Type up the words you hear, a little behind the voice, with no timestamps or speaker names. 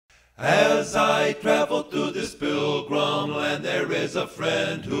As I travel through this pilgrim land, there is a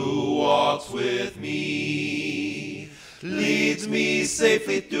friend who walks with me. Leads me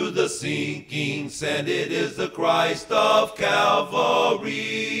safely through the sinking sand. It is the Christ of Calvary.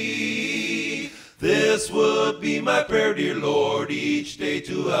 This would be my prayer, dear Lord, each day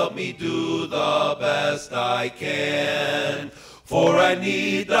to help me do the best I can. For I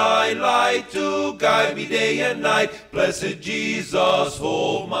need thy light to guide me day and night. Blessed Jesus,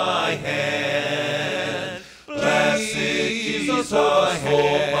 hold my hand. Blessed Jesus,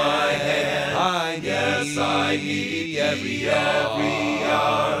 hold my hand. Yes, I need every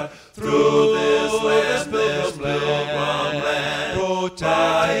hour. Through this land, this pilgrim land,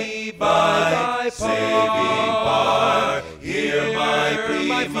 protect by thy saving power. Hear my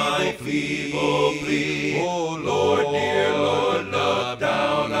plea, my feeble plea. Oh Lord, dear Lord, look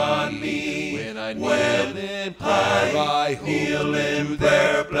down on me. When I kneel in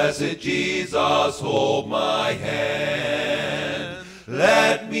prayer, blessed Jesus, hold my hand.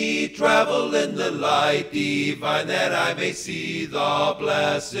 Let me travel in the light divine, that I may see the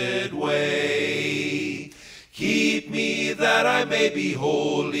blessed way. Keep me that I may be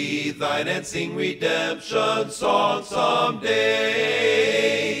wholly thine, and sing redemption songs someday.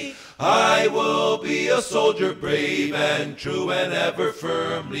 I will be a soldier brave and true, and ever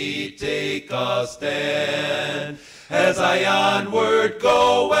firmly take a stand. As I onward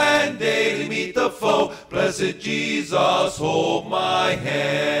go and daily meet the foe, blessed Jesus, hold my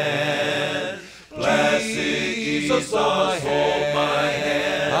hand. Blessed Jesus, hold my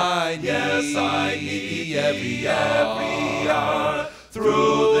hand. Yes, I need every hour.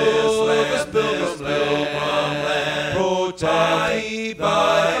 Through this land, this pilgrim land, protect by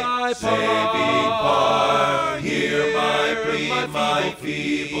thy saving power. Hear my plea, my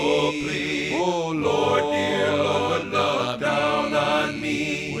feeble plea. Oh Lord, dear Lord, look down on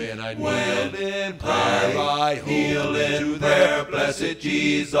me. When I kneel in prayer, I kneel in prayer. Blessed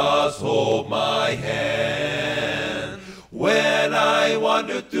Jesus, hold my hand. When I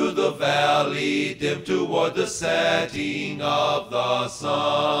wander through the valley dim toward the setting of the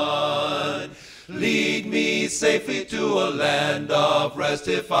sun, lead me safely to a land of rest,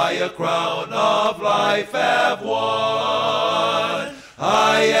 if I a crown of life have won.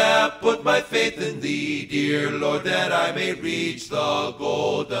 I have put my faith in thee, dear Lord, that I may reach the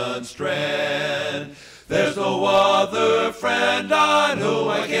golden strand. There's no other friend on whom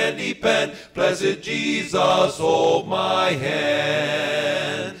I can depend. Blessed Jesus, hold my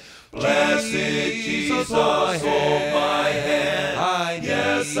hand. Blessed Jesus, hold my hand.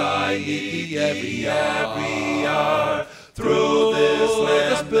 Yes, I need every hour. Through this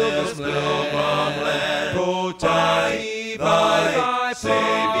land, this pilgrim land, protect thy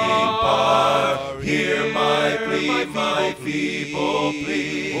saving power. Hear my plea, my feeble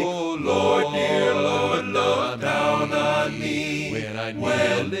plea. Oh Lord, dear Lord, look down on me. When I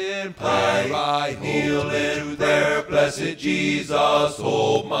kneel in prayer, I kneel in prayer. Blessed Jesus,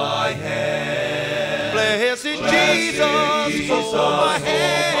 hold my hand. Blessed Jesus, hold my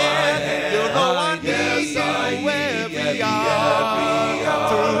hand. You know I need you every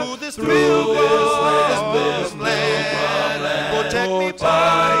hour. Through this pilgrim land, protect me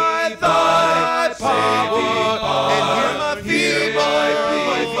by thy power, and hear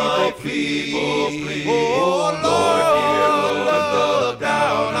my feeble plea. Oh Lord, dear Lord, look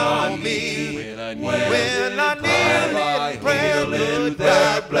down on me. When I kneel in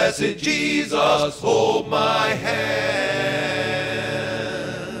prayer, blessed Jesus, hold my hand.